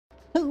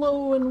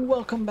Hello and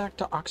welcome back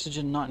to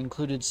Oxygen Not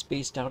Included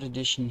Spaced Out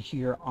Edition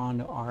here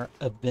on our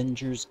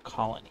Avengers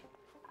colony.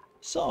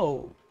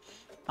 So,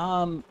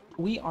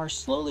 we are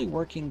slowly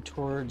working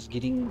towards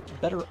getting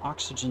better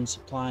oxygen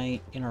supply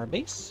in our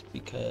base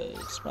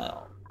because,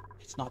 well,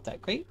 it's not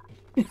that great.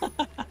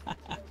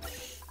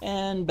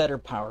 And better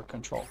power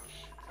control.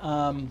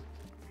 Um,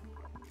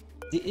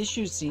 the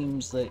issue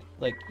seems that,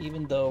 like,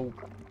 even though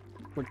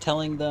we're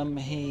telling them,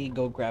 hey,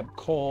 go grab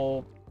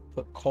coal,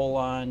 put coal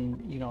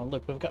on,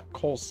 look, we've got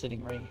coal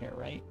sitting right here,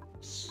 right?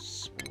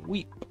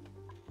 Sweep.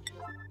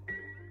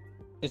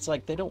 It's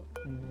like they don't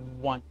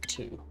want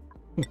to.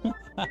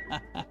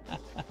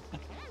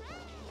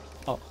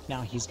 Oh,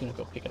 now he's gonna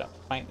go pick it up,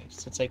 finally.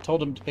 Since I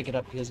told him to pick it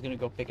up, he's gonna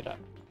go pick it up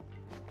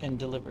and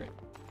deliver it.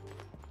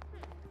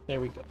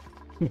 There we go.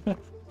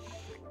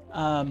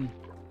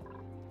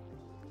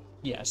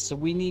 Yeah, so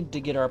we need to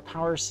get our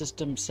power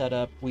system set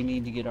up. We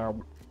need to get our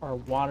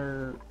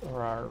water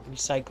or our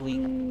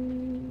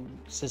recycling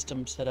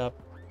system set up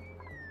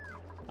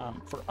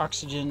for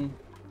oxygen.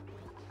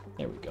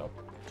 There we go.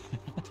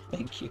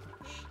 Thank you.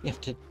 You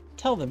have to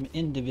tell them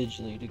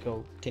individually to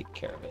go take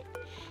care of it.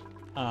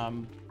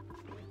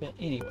 But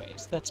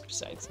anyways, that's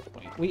besides the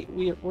point.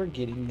 We're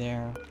getting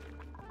there.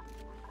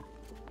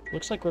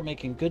 Looks like we're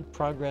making good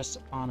progress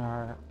on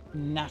our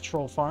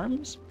natural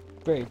farms.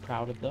 Very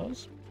proud of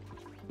those.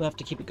 We'll have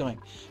to keep it going.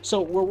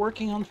 So we're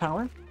working on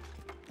power.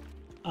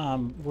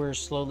 We're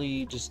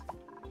slowly just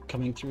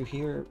coming through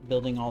here,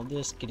 building all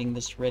this, getting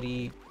this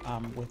ready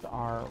with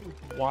our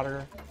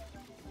water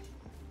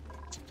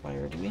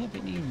supplier. Do we have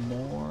any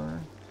more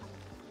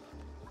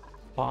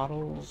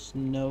bottles?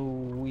 No,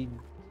 we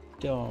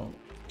don't.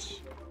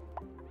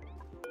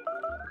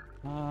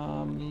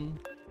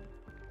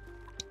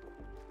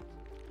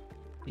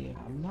 Yeah,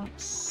 I'm not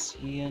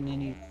seeing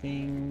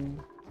anything.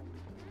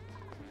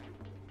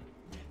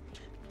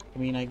 I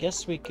mean, I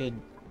guess we could...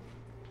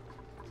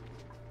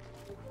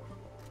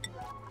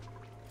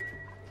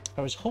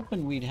 I was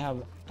hoping we'd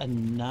have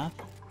enough,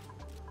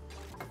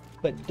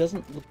 but it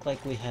doesn't look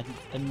like we had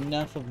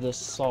enough of the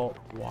salt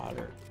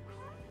water.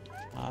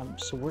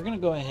 So we're gonna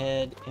go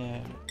ahead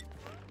and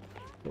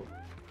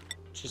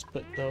just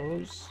put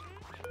those.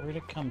 We're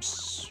gonna come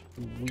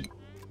sweep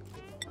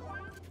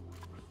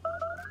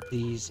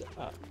these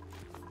up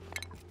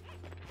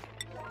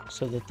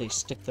so that they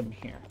stick them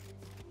here.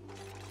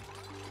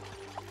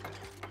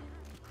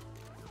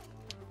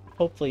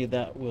 Hopefully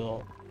that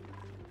will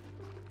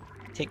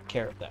take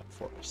care of that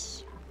for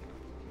us.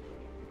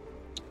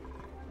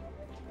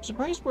 I'm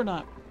surprised we're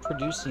not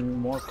producing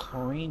more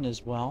chlorine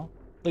as well.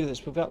 Look at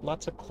this, we've got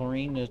lots of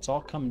chlorine. It's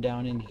all come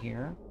down in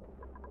here,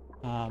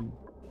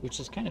 which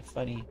is kind of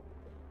funny.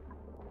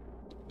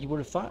 You would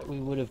have thought we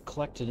would have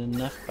collected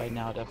enough by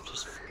now to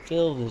just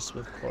fill this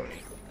with chlorine,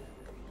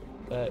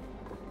 but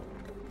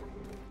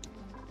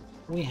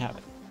we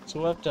haven't. So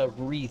we'll have to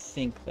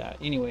rethink that.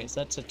 Anyways,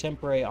 that's a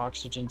temporary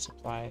oxygen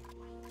supply.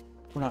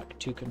 We're not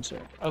too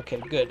concerned. Okay,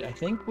 good. I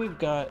think we've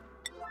got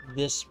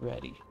this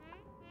ready.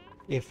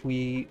 If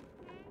we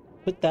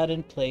put that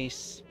in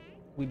place,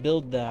 we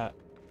build that,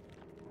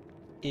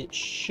 it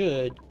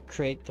should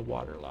create the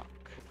water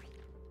lock.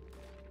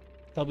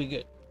 That'll be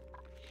good.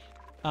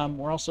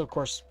 We're also, of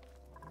course,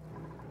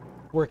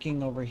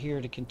 working over here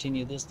to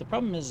continue this. The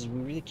problem is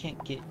we really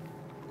can't get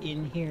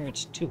in here.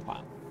 It's too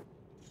hot.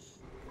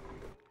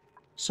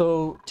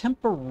 So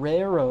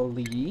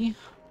temporarily,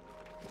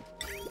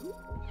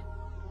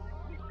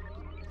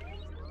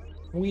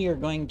 we are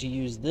going to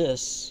use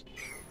this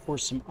for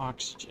some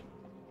oxygen.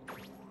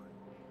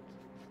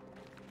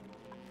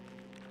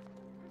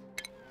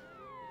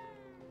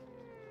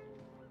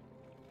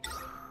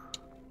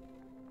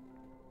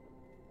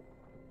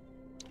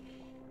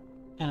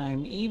 And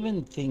I'm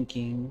even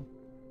thinking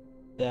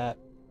that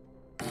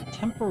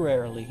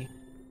temporarily,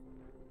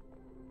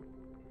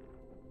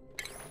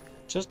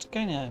 just to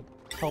kind of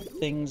help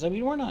things. I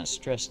mean, we're not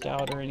stressed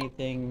out or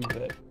anything,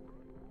 but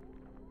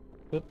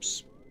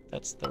whoops,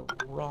 that's the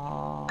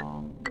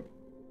wrong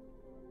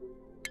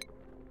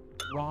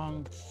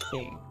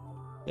thing.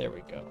 There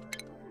we go.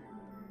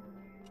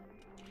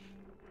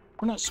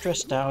 We're not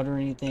stressed out or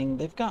anything.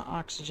 They've got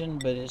oxygen,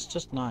 but it's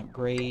just not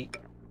great.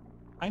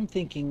 I'm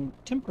thinking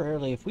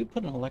temporarily, if we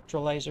put an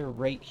electrolyzer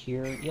right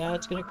here, yeah,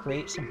 it's going to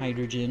create some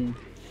hydrogen.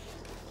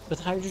 But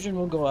the hydrogen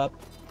will go up,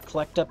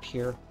 collect up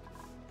here,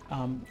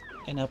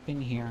 and up in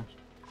here.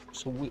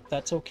 So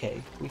that's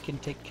okay. We can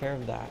take care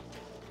of that.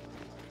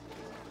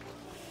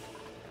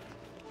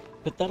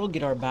 But that'll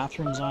get our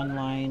bathrooms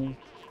online.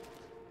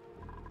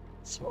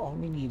 So all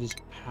we need is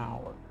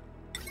power.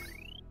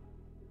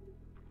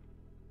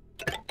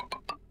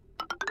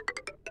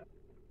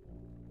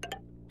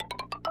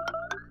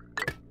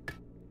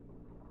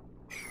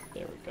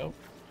 There we go.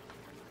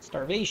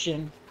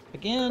 Starvation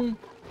again.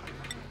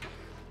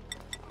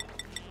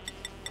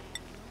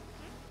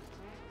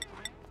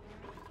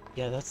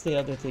 Yeah, that's the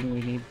other thing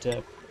we need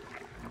to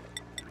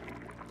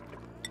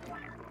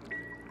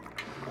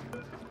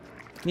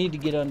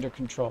get under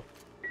control.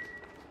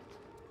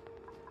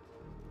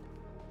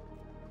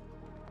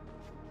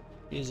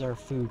 is our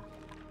food.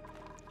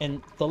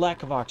 And the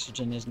lack of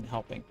oxygen isn't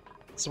helping.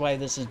 That's why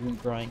this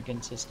isn't growing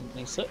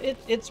consistently. So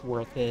it's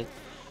worth it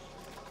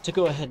to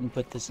go ahead and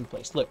put this in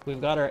place. Look, we've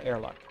got our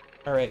airlock.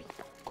 All right,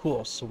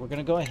 cool. So we're going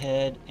to go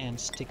ahead and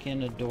stick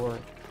in a door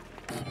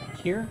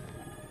here.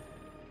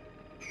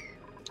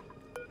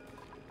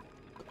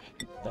 Go ahead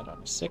and put that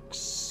on a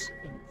 6.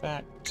 In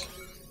fact,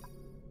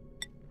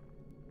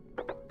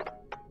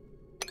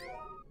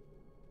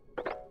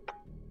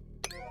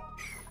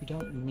 we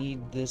don't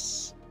need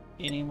this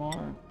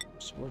anymore.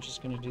 So we're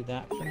just going to do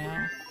that for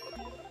now.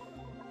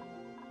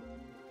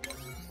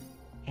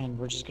 And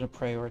we're just going to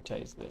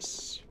prioritize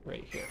this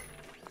right here.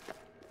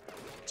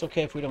 It's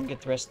okay if we don't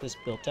get the rest of this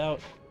built out.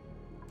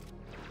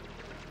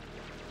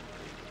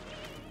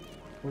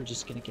 We're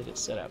just going to get it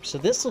set up. So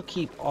this will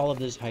keep all of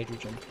this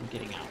hydrogen from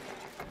getting out.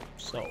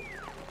 So,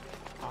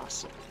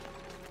 awesome.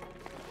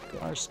 We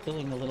are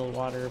spilling a little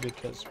water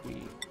because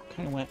we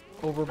kind of went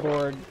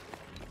overboard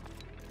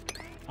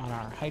on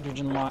our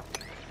hydrogen lock.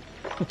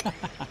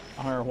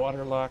 On our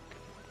water lock.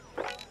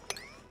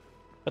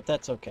 But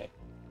that's okay.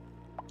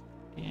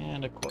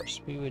 And of course,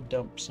 we would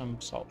dump some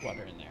salt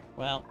water in there.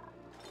 Well,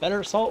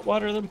 better salt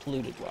water than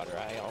polluted water,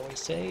 I always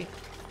say.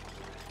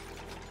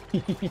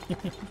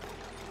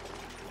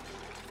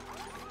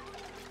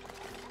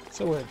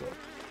 So we're good.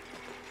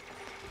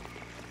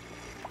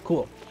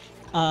 Cool.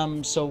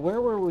 So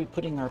where were we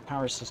putting our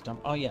power system?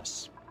 Oh,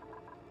 yes.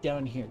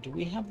 Down here. Do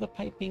we have the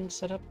piping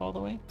set up all the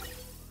way?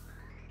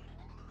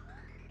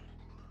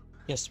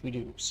 Yes, we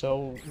do.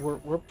 So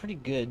we're pretty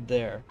good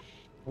there.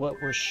 What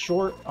we're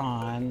short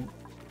on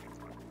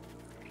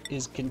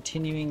is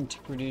continuing to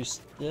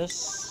produce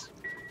this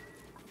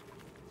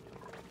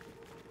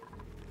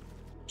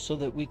so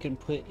that we can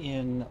put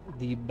in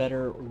the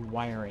better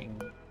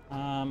wiring.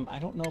 I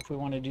don't know if we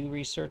want to do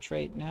research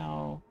right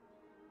now.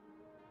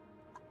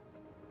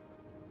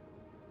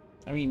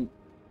 I mean,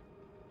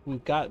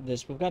 we've got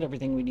this. We've got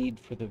everything we need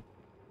for the...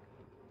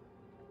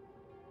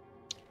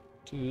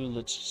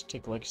 Let's just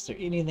take a look. Is there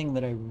anything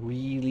that I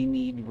really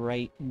need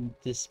right in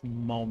this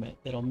moment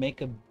that'll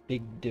make a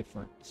big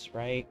difference,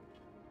 right?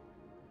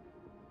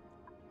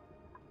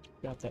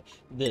 Got that.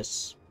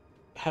 This.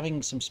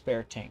 Having some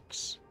spare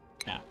tanks.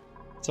 Yeah.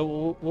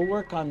 So we'll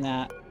work on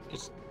that.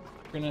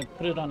 We're going to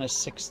put it on a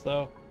 6,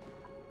 though.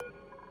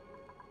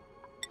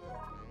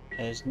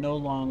 It is no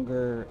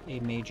longer a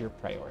major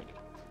priority.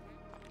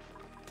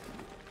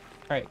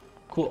 Alright,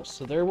 cool.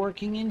 So they're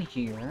working in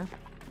here.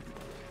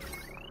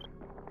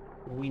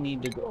 We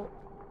need to go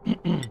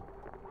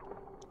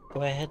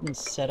ahead and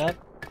set up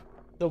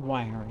the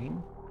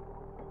wiring.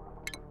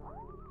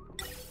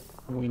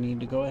 We need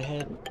to go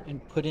ahead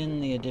and put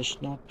in the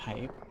additional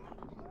pipe.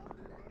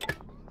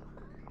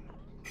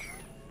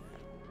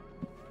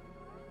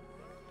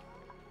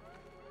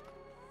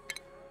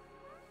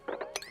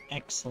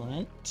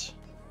 Excellent.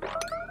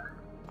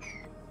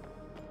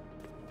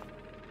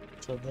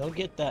 So they'll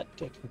get that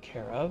taken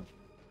care of.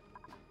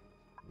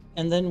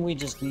 And then we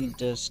just need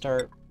to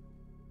start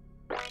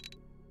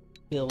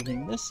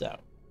building this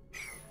out,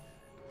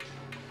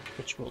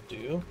 which we'll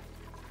do.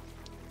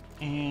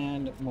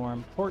 And more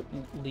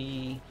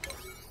importantly,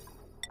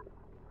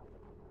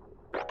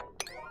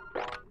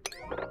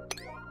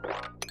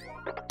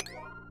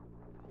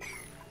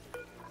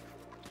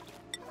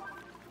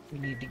 we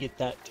need to get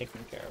that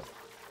taken care of.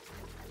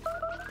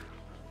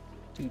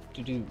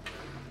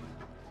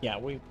 Yeah,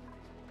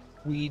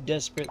 we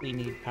desperately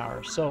need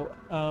power. So,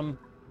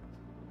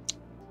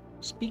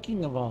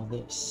 speaking of all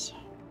this,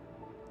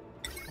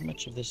 how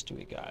much of this do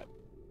we got?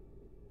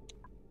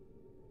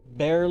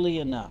 Barely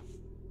enough.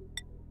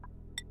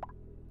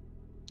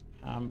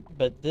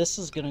 But this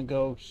is going to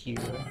go here.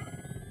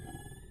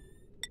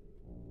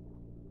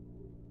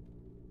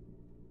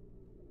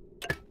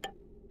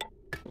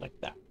 Like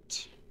that.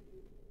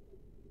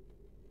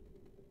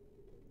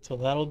 So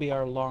that'll be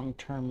our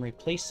long-term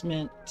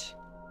replacement.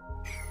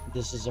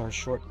 This is our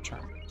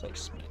short-term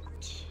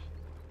replacement.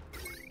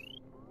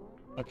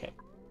 Okay.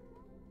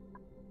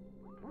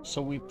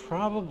 So we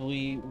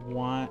probably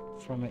want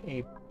from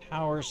a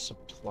power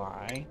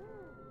supply.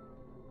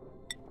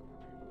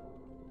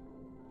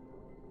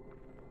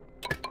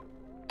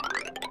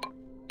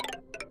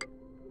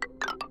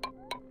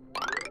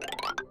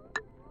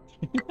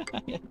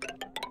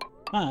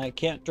 I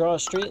can't draw a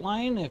straight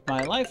line if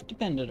my life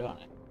depended on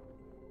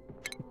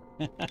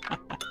it.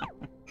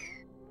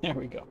 There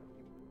we go.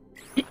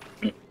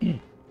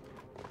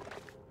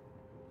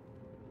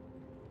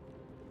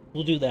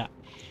 We'll do that.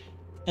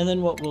 And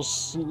then what we'll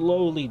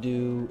slowly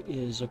do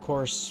is, of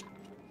course,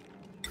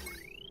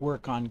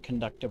 work on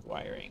conductive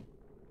wiring.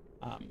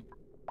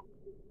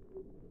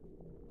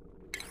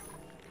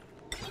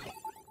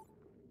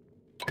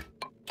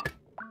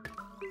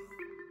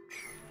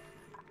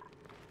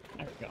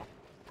 There we go.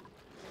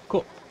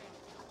 Cool.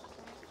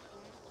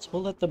 So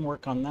we'll let them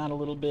work on that a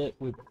little bit.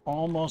 We've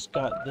almost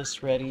got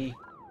this ready.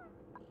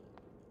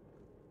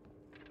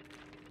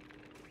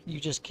 You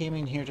just came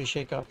in here to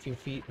shake off your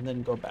feet and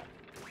then go back.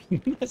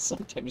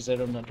 Sometimes I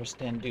don't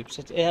understand dupes.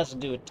 It has to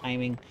do with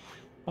timing.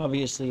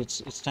 Obviously,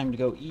 it's time to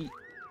go eat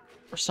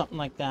or something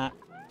like that.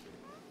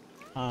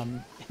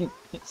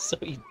 So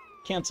he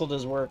canceled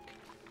his work,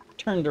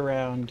 turned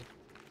around,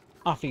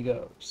 off he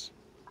goes.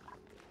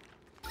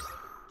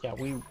 Yeah,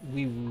 we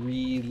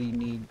really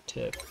need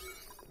to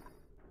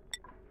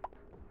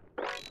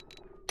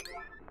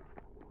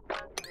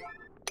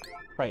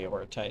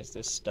prioritize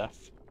this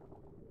stuff.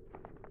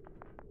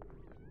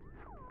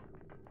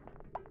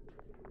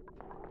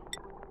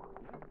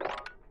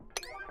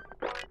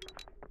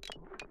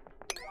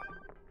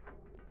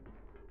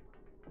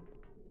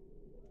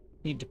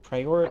 Need to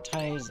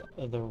prioritize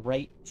the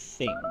right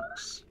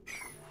things.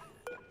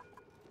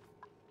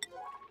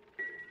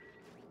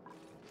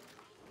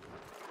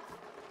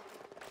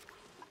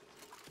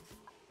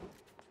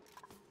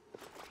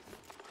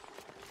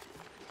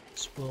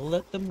 So we'll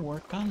let them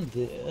work on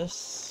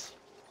this.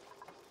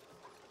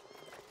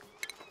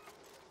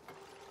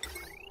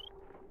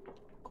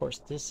 Of course,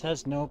 this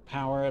has no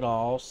power at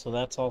all, so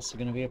that's also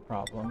going to be a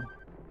problem.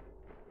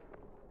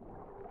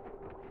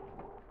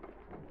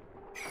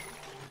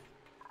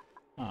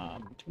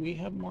 Do we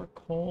have more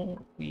coal?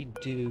 We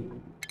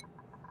do.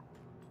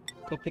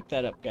 Go pick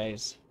that up,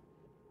 guys.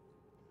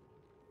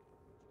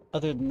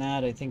 Other than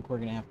that, I think we're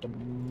going to have to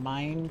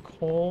mine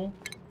coal.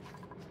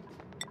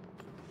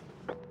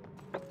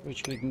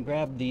 Which we can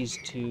grab these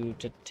two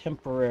to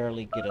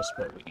temporarily get us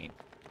what we need.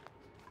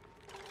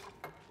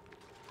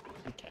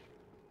 Okay.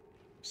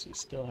 So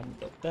still haven't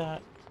built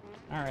that.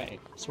 Alright,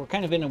 so we're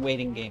kind of in a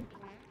waiting game.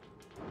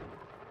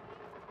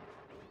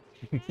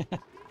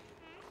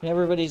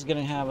 Everybody's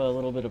gonna have a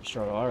little bit of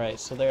struggle. Alright,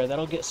 so there,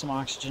 that'll get some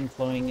oxygen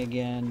flowing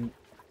again.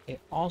 It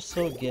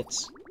also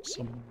gets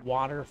some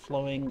water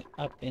flowing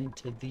up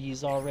into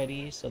these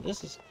already. So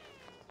this is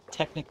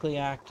technically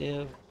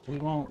active. We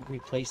won't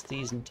replace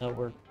these until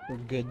we're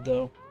good,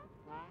 though.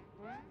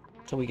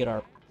 Until we get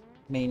our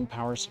main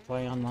power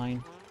supply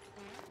online.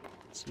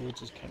 So we'll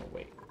just kind of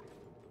wait.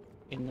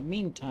 In the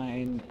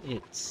meantime,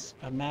 it's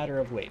a matter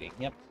of waiting.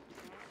 Yep.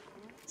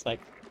 It's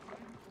like,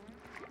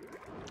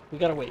 we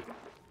gotta wait.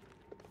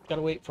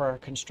 Gotta wait for our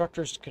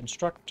constructors to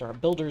construct, our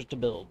builders to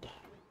build.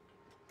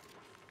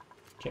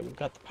 Okay, we've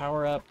got the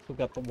power up, we've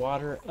got the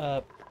water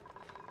up.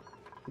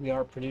 We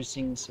are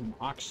producing some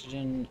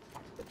oxygen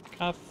off the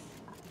cuff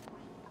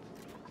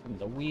from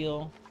the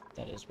wheel.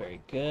 That is very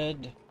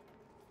good.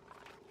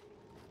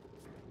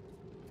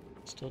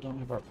 Still don't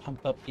have our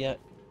pump up yet.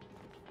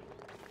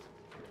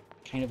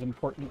 Kind of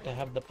important to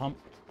have the pump.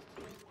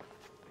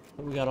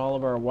 But we got all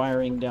of our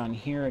wiring down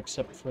here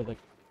except for the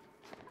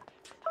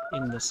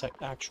in the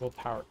actual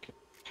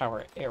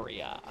power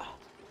area.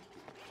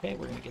 Okay,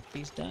 we're gonna get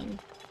these done.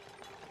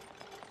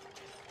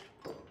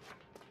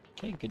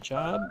 Okay, good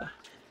job.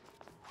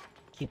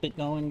 Keep it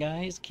going,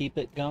 guys. Keep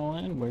it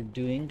going. We're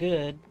doing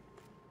good.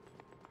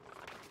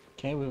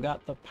 Okay, we've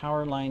got the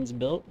power lines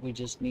built. We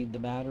just need the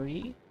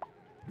battery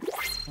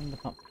and the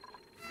pump.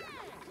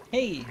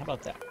 Hey, how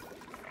about that?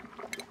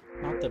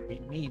 Not that we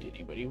need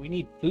anybody. We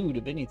need food,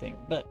 if anything,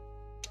 but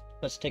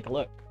let's take a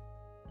look.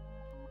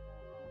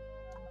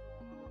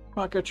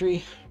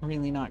 Rocketry,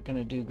 really not going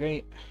to do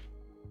great.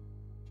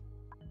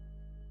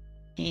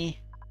 I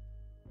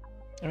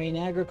mean,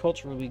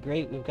 agriculture will be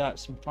great. We've got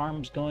some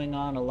farms going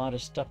on, a lot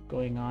of stuff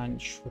going on.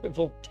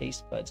 Shriveled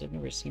taste buds. I've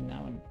never seen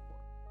that one.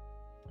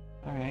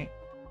 Alright.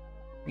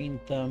 Green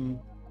thumb.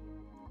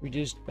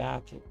 Reduced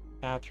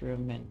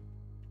bathroom and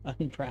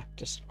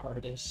unpracticed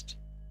artist.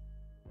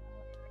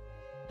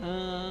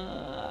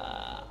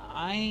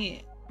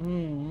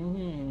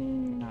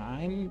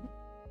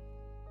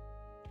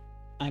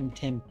 I'm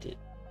tempted.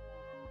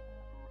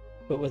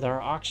 But with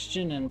our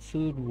oxygen and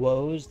food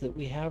woes that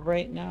we have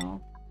right now,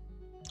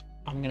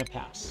 I'm gonna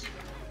pass.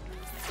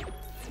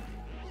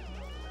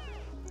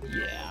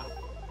 Yeah,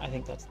 I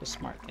think that's the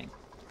smart thing.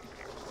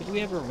 Did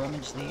we ever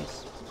rummage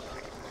these?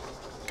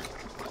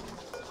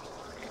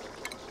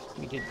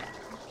 We did not.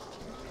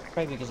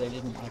 Probably because I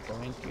didn't want to go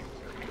in here.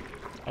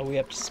 Oh, we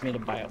have to submit a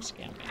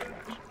bioscan.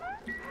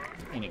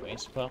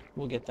 Anyways, well,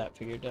 we'll get that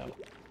figured out.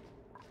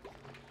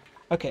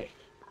 Okay.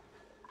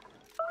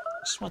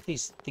 I just want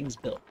these things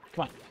built.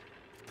 Come on.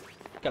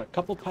 Got a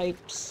couple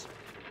pipes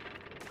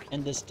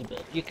and this to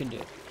build. You can do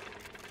it.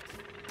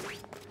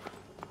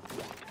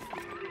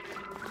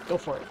 Go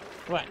for it.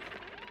 Come on.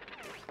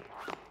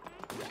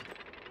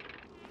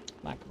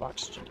 Lack of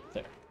oxygen up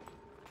there.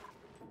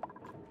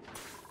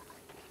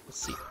 Let's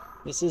see.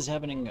 This is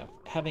having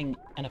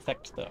an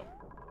effect, though.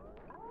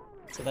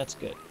 So that's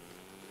good.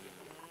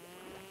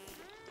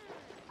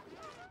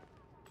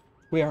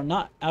 We are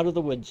not out of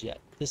the woods yet.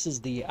 This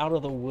is the Out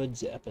of the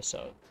Woods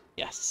episode.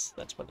 Yes,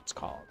 that's what it's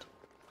called.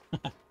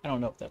 I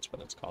don't know if that's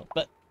what it's called,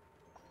 but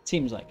it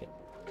seems like it.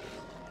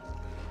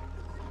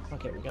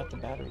 Okay, we got the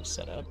batteries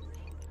set up.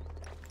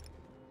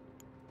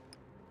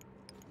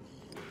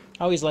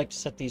 I always like to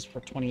set these for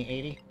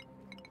 2080.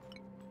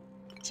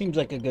 Seems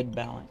like a good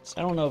balance.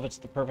 I don't know if it's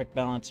the perfect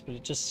balance, but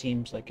it just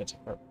seems like it's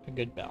a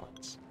good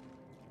balance.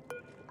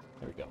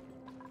 There we go.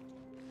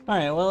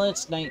 Alright, well,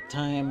 it's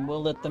nighttime.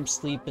 We'll let them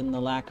sleep in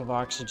the lack of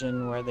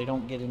oxygen where they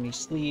don't get any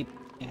sleep.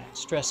 Yeah,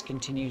 stress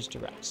continues to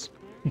rise.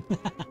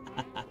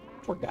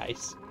 Poor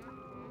guys.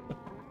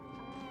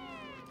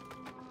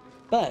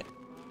 But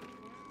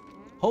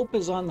hope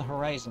is on the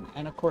horizon,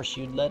 and of course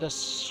you'd let a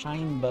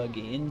shine bug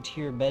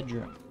into your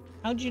bedroom.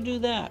 How'd you do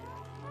that?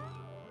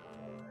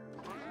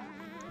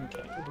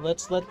 Okay,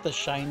 let's let the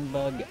shine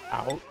bug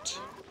out.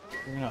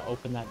 We're gonna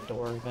open that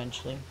door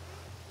eventually.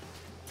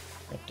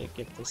 Have to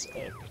get this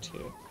egg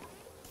too.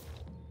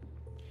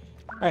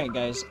 Alright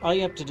guys, all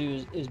you have to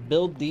do is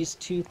build these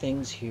two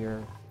things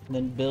here, and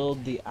then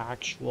build the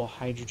actual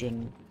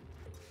hydrogen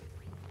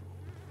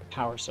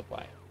power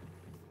supply.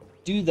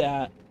 Do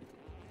that,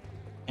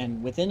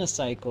 and within a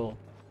cycle,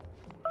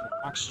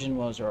 oxygen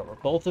woes are over.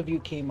 Both of you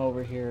came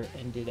over here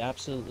and did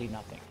absolutely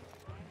nothing.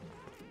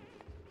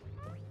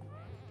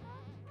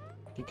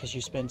 Because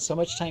you spend so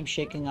much time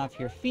shaking off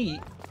your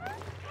feet.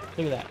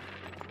 Look at that.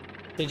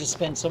 They just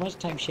spend so much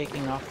time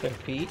shaking off their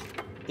feet,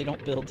 they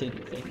don't build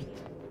anything.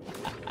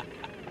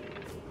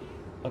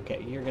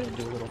 Okay, you're gonna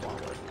do a little more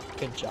work.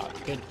 Good job,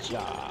 good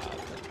job.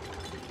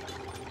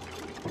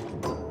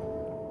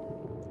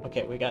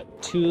 Okay, we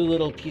got two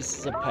little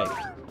pieces of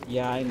pipe.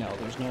 Yeah, I know,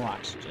 there's no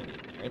oxygen in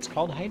there. It's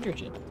called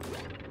hydrogen.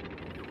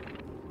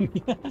 I'll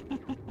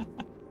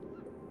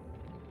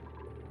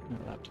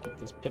have to get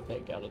this pip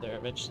egg out of there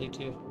eventually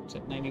too. It's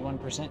at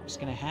 91%, it's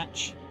gonna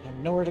hatch. I have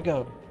nowhere to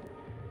go.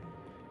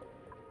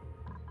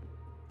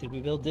 Did we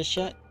build this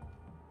yet?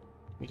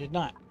 We did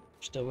not.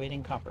 We're still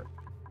waiting copper.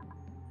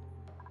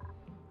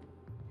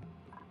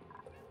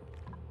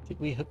 Did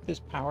we hook this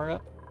power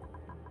up?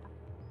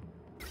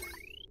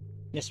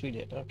 Yes, we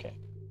did. Okay.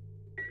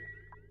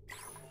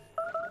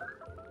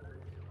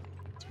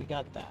 So we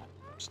got that.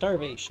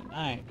 Starvation.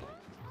 I know.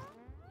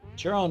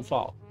 It's your own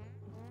fault.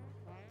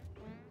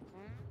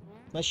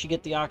 Unless you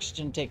get the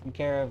oxygen taken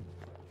care of,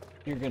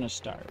 you're gonna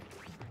starve.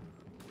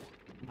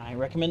 My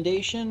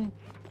recommendation,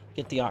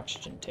 get the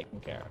oxygen taken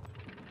care of.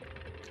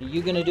 Are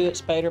you gonna do it,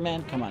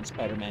 Spider-Man? Come on,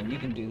 Spider-Man, you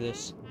can do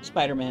this.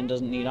 Spider-Man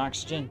doesn't need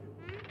oxygen.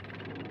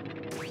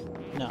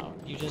 No,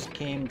 you just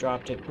came,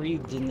 dropped it,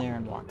 breathed in there,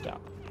 and walked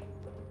out.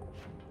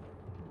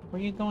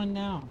 Where are you going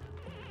now?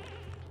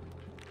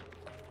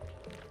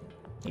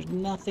 There's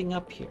nothing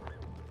up here.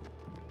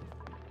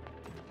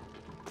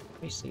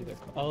 Let me see.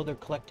 They're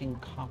collecting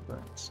copper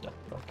and stuff.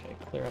 Okay,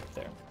 clear up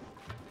there.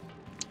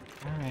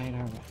 Alright,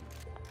 alright.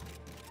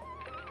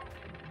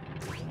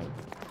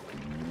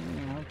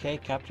 Okay,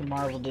 Captain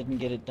Marvel didn't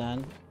get it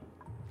done.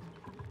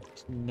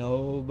 There's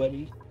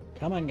nobody.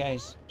 Come on,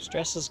 guys.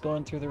 Stress is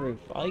going through the roof.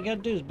 All you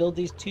gotta do is build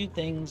these two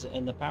things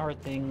and the power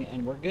thing,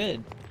 and we're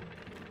good.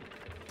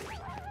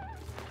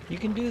 You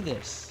can do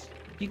this.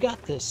 You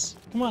got this.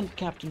 Come on,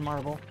 Captain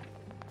Marvel.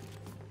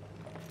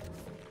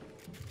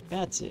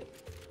 That's it.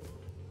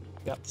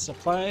 Got the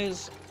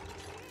supplies.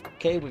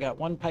 Okay, we got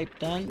one pipe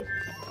done.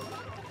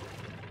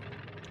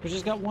 We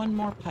just got one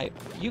more pipe.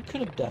 You could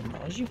have done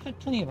those. You've had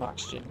plenty of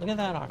oxygen. Look at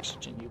that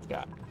oxygen you've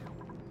got.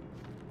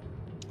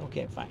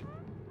 Okay, fine.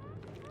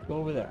 Go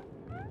over there.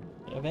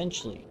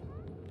 Eventually.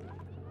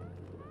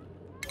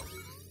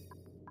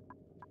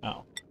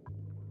 Oh.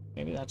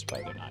 Maybe that's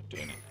why they're not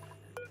doing it.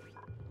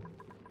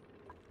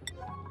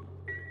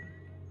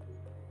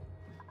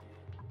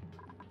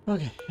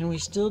 Okay, and we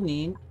still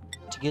need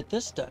to get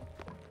this done.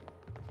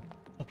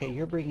 Okay,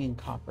 you're bringing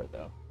copper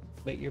though,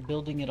 but you're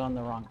building it on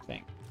the wrong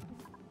thing.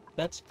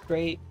 That's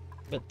great,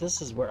 but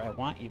this is where I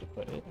want you to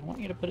put it. I want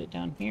you to put it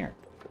down here.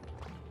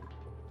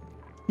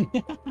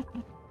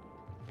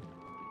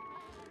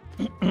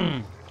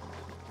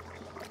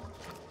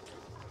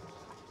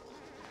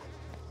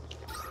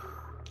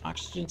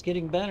 Oxygen's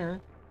getting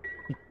better.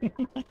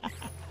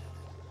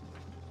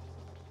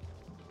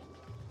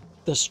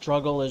 The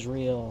struggle is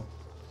real.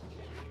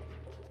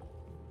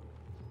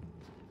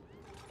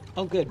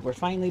 Oh good, we're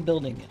finally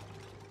building it.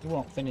 We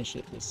won't finish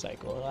it this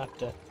cycle. We'll have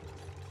to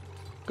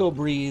go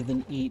breathe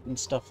and eat and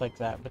stuff like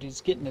that, but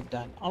he's getting it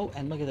done. Oh,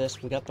 and look at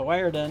this. We got the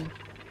wire done.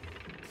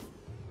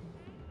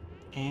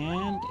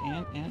 And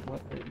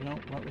what, no,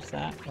 what was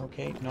that?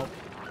 Okay, nope,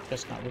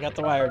 guess not. We got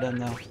the wire done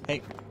though.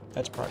 Hey,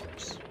 that's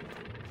progress.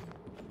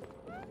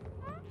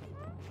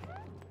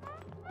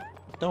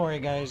 Don't worry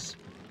guys.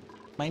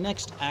 My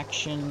next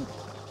action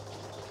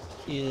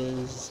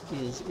is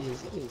where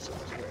is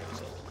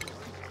it?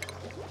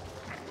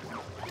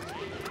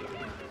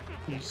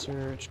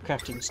 Research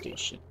crafting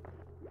station.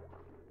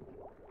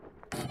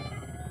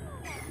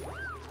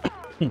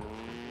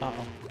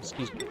 Uh-oh,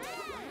 excuse me.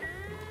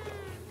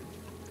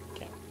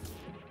 Okay.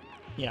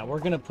 Yeah, we're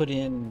gonna put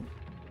in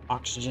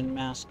oxygen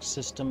mask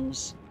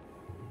systems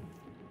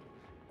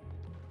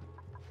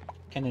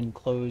and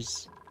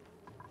enclose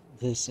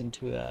this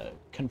into a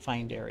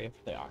confined area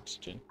for the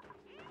oxygen.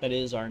 That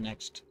is our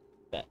next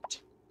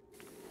bet.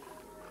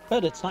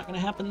 But it's not gonna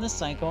happen this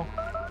cycle.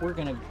 We're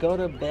gonna go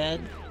to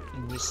bed,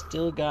 and we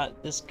still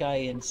got this guy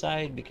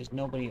inside because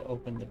nobody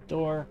opened the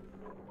door,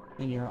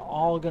 and you're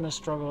all gonna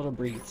struggle to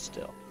breathe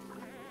still.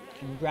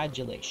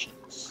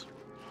 Congratulations.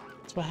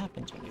 That's what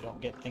happens when you don't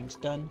get things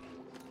done.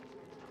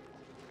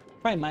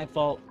 Probably my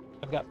fault.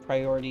 I've got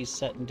priorities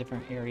set in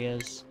different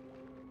areas.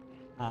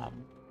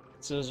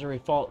 So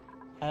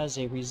as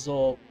a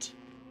result,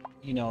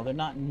 you know, they're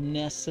not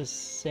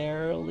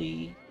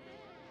necessarily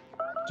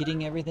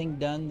getting everything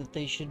done that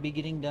they should be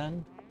getting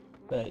done,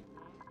 but,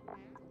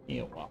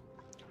 you know, well,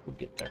 we'll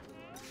get there.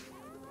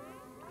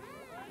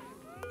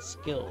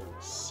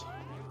 Skills.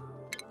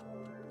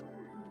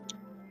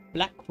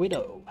 Black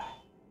Widow.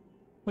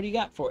 What do you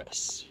got for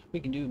us?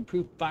 We can do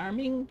improved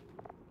farming.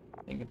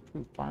 I think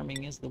improved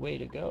farming is the way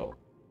to go.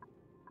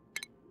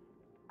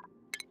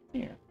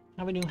 Here,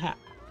 have a new hat.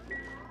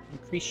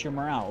 Increase your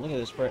morale. Look at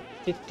this, we're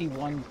at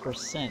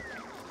 51%.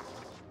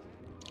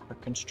 Our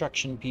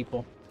construction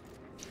people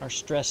are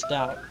stressed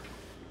out.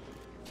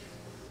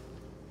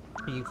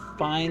 Are you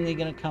finally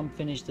gonna come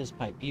finish this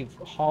pipe? You've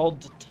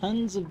hauled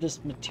tons of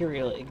this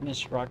material,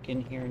 igneous rock,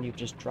 in here, and you've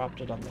just dropped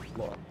it on the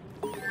floor.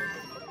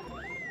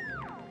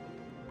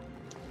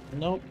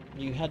 Nope,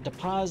 you had to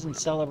pause and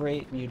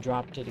celebrate, and you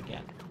dropped it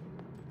again.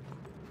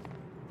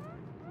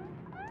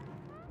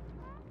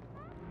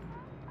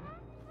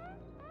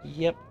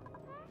 Yep.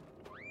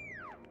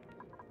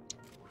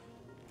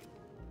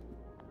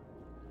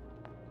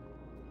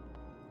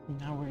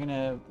 Now we're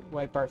gonna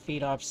wipe our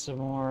feet off some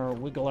more,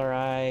 wiggle our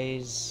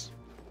eyes,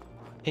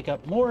 pick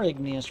up more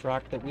igneous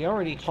rock that we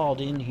already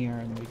hauled in here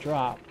and we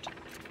dropped.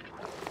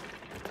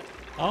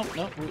 Oh,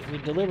 no, we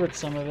delivered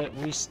some of it.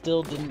 We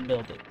still didn't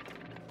build it.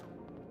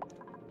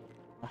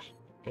 Oh,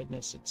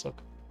 goodness, it's so...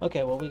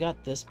 Okay, well, we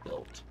got this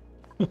built.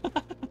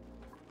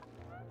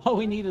 All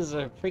we need is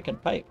a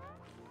freaking pipe.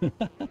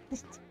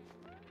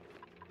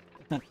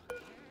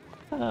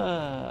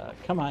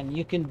 Come on,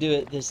 you can do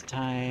it this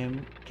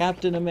time.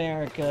 Captain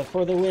America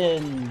for the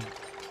win!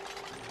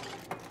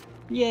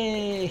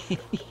 Yay!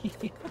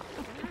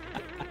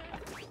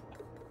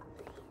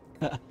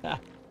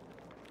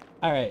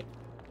 Alright.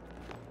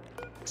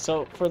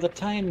 So, for the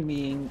time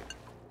being,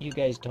 you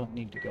guys don't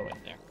need to go in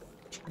there.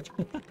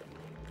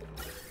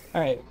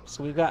 Alright,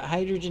 so we've got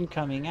hydrogen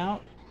coming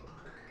out.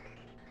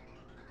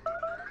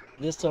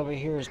 This over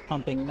here is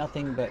pumping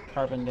nothing but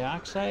carbon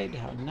dioxide.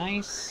 How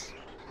nice.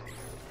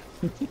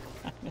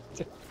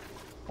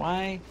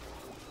 Why?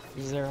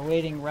 Is there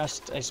awaiting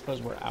rust? I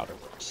suppose we're out of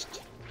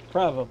rust.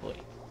 Probably.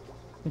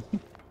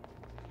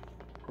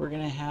 We're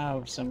gonna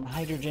have some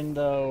hydrogen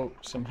though,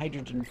 some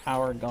hydrogen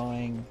power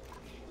going.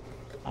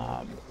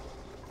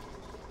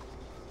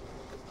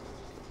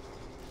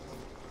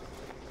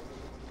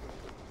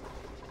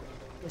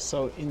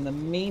 So in the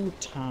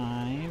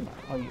meantime,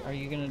 are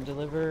you gonna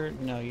deliver?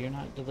 No, you're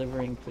not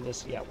delivering for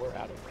this. Yeah, we're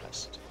out of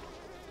rust.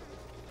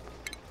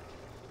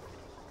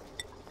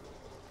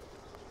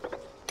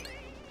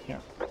 Here,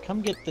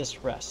 come get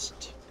this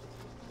rest.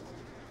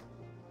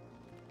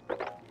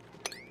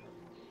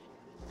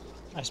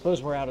 I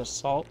suppose we're out of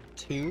salt,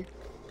 too.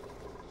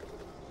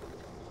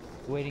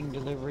 Waiting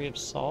delivery of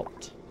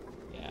salt.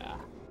 Yeah.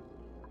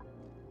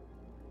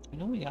 I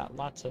know we got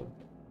lots of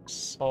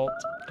salt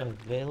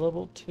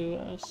available to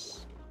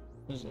us.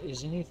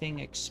 Is anything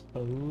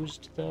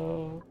exposed,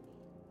 though?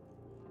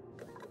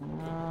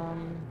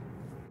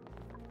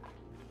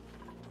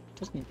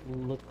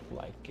 Doesn't look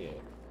like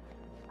it.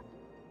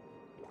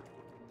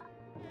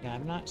 Yeah,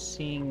 I'm not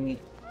seeing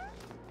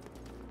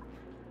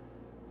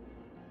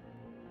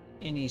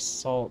any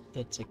salt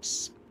that's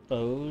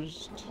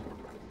exposed.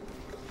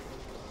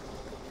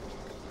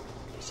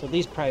 So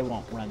these probably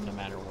won't run no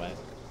matter what.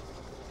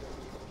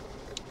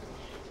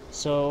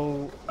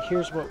 So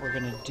here's what we're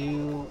gonna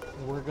do.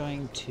 We're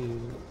going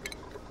to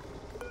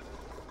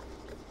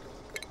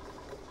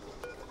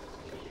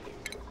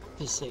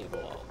disable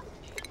all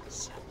of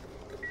these.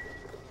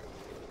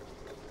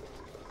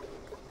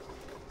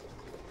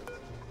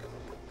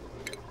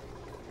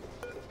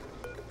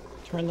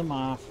 Turn them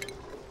off.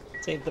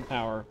 Save the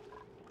power.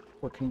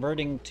 We're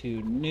converting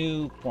to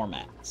new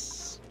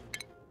formats.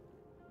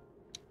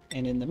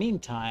 And in the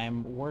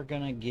meantime, we're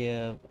gonna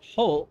give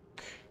Hulk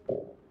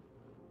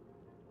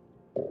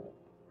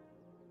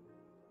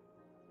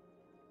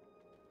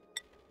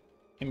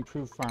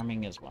improved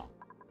farming as well.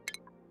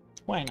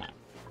 Why not?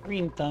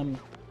 Green Thumb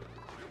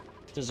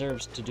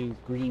deserves to do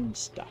green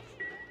stuff.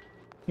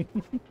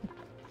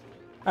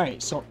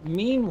 Alright, so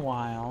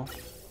meanwhile,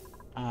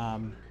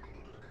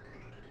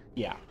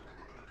 yeah,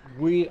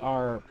 we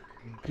are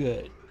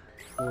good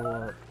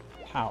for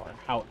power.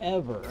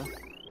 However,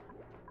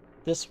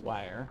 this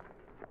wire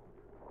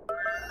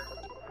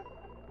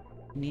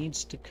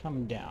needs to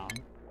come down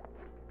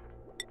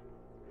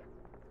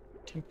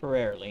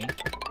temporarily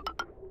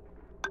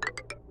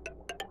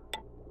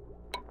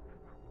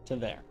to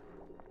there.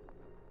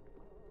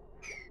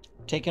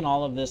 Taking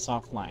all of this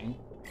offline,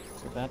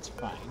 so that's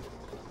fine.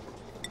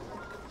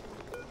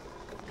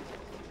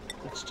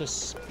 Let's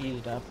just speed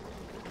it up.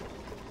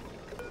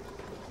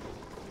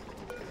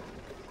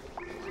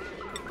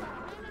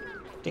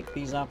 Take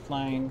these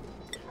offline.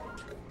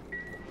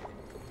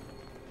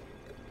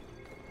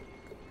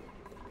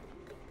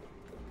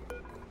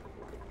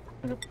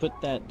 I'm going to put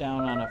that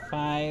down on a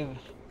 5.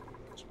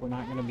 So we're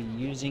not going to be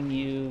using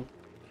you.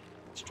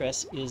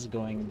 Stress is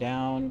going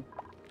down.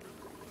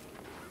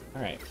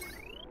 Alright.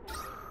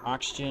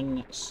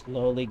 Oxygen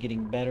slowly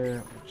getting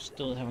better.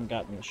 Still haven't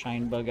gotten the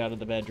shine bug out of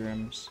the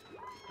bedrooms.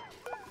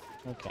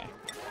 Okay.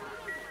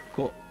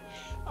 Cool.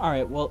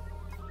 Alright, well,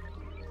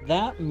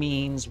 that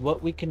means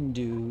what we can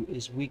do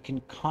is we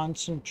can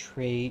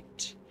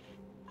concentrate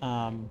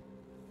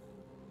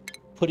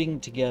putting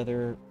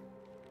together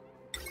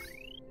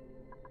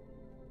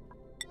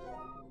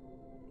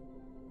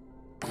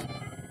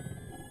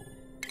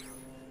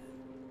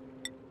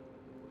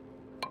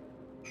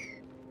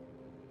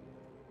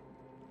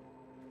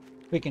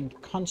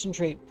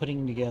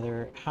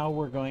how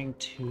we're going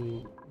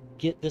to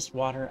get this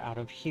water out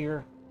of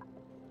here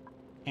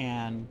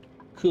and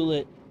cool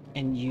it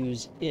and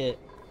use it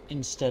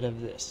instead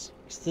of this.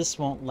 Because this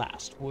won't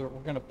last. We're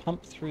going to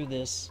pump through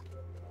this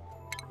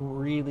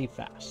really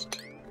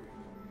fast.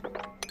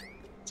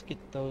 Let's get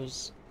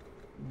those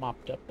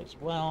mopped up as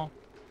well.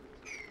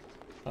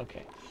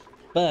 Okay.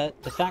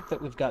 But the fact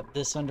that we've got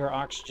this under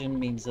oxygen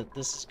means that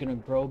this is going to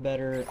grow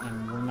better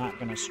and we're not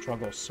going to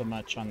struggle so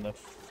much on the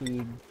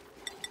food.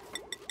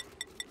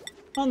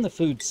 On the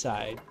food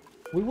side.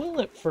 We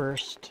will at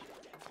first,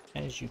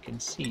 as you can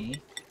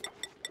see,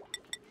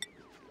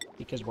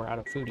 because we're out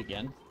of food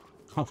again.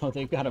 Although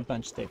they've got a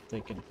bunch that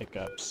they can pick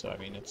up, so I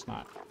mean, it's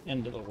not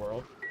end of the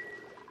world.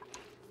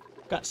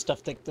 Got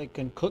stuff that they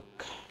can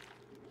cook,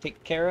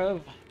 take care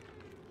of.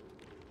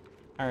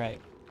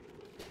 Alright.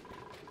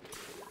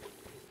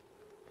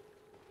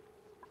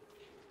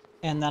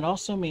 And that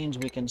also means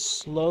we can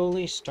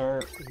slowly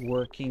start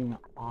working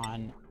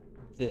on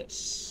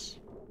this.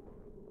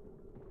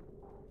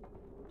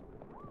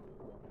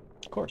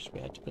 Of course, we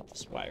had to put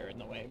this wire in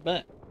the way,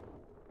 but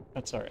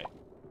that's alright.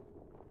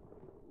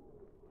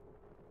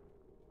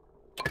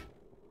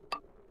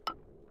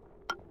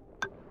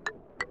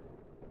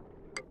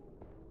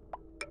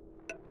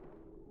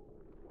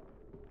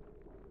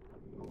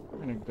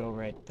 Go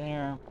right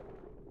there.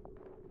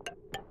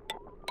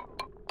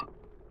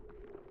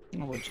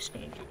 And we're just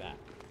going to do that.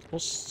 We'll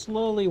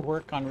slowly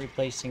work on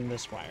replacing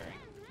this wiring.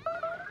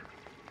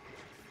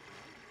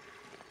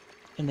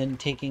 And then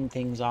taking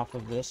things off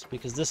of this,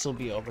 because this will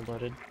be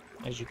overloaded,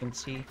 as you can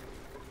see.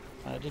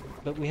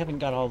 But we haven't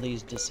got all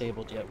these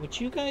disabled yet. Would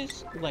you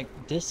guys, like,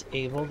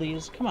 disable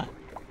these? Come on.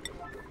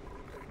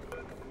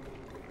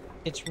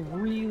 It's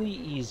really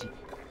easy.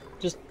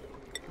 Just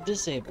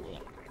disable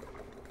them.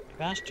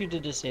 I've asked you to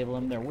disable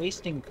them. They're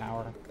wasting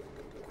power.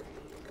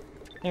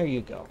 There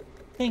you go.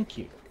 Thank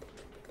you.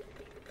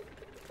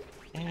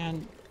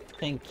 And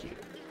thank you.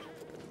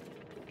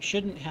 I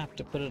shouldn't have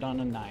to put it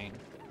on a 9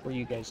 for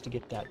you guys to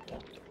get that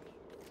done.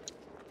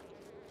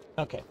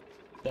 Okay.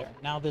 There.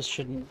 Now this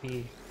shouldn't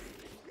be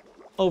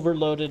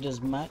overloaded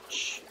as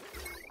much.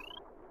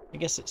 I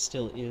guess it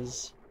still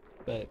is,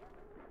 but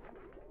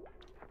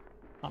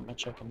not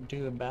much I can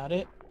do about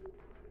it.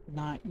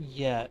 Not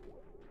yet.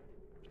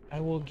 I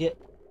will get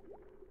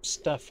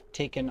stuff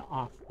taken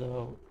off,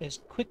 though,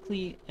 as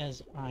quickly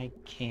as I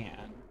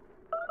can.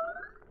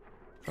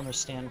 From a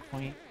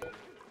standpoint.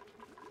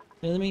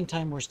 In the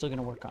meantime, we're still going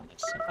to work on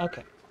this.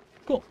 Okay,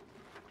 cool.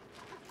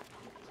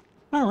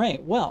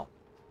 Alright, well,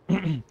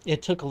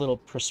 it took a little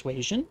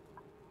persuasion,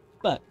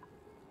 but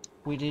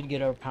we did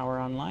get our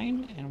power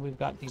online, and we've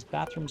got these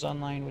bathrooms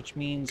online, which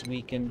means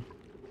we can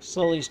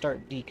slowly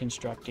start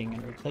deconstructing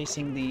and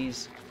replacing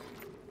these.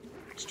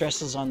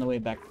 Stress is on the way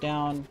back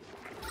down.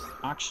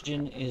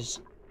 Oxygen is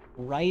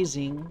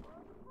rising.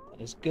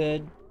 That is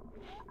good.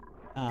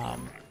 Got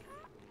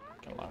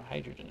a lot of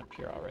hydrogen up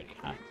here already,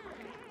 huh?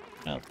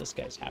 Oh, this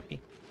guy's happy.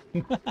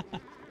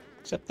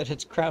 Except that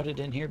it's crowded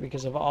in here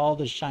because of all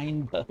the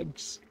shine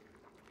bugs.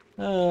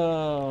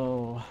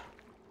 Oh.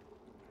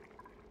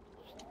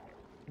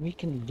 We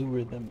can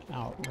lure them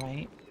out,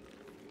 right?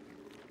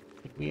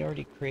 Did we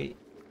already create...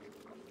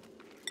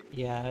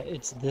 Yeah,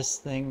 it's this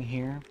thing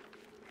here.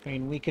 I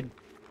mean, we could...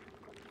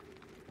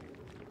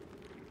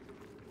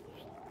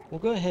 We'll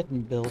go ahead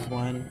and build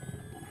one.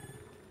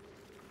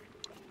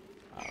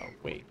 Oh,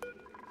 wait.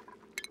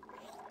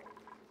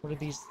 What are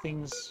these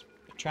things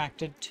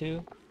attracted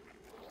to?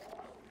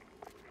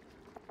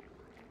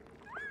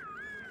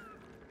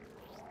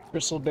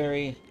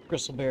 Gristleberry,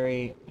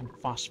 and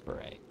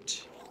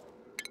phosphorite.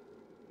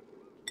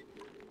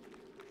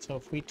 So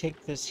if we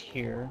take this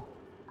here,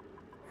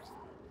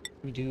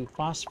 we do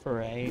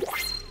phosphorite,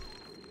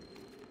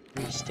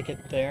 we stick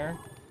it there.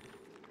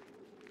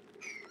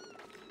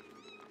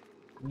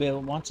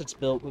 Once it's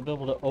built, we'll be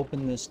able to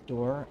open this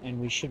door, and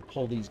we should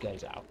pull these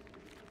guys out.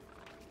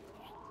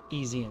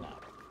 Easy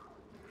enough.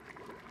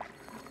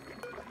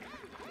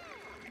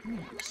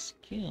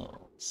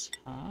 Skills,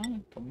 huh?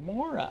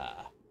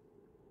 Gamora.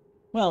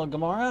 Well,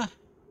 Gamora,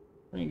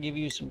 we're going to give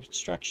you some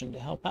construction to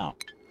help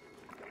out.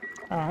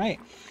 Alright,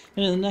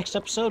 and in the next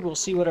episode, we'll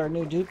see what our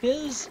new dupe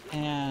is,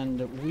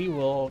 and we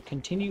will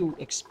continue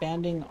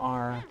expanding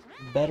our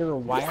better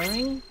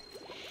wiring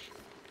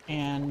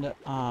and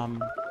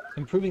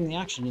improving the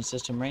oxygen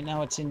system. Right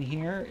now it's in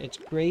here, it's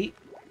great,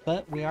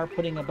 but we are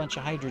putting a bunch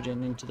of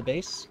hydrogen into the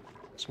base,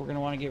 so we're going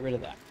to want to get rid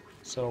of that.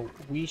 So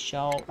we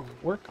shall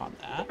work on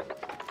that.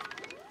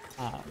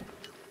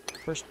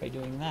 first by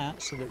doing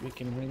that so that we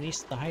can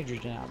release the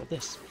hydrogen out of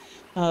this.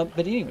 But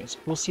anyways,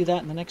 we'll see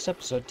that in the next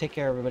episode. Take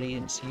care, everybody,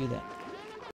 and see you then.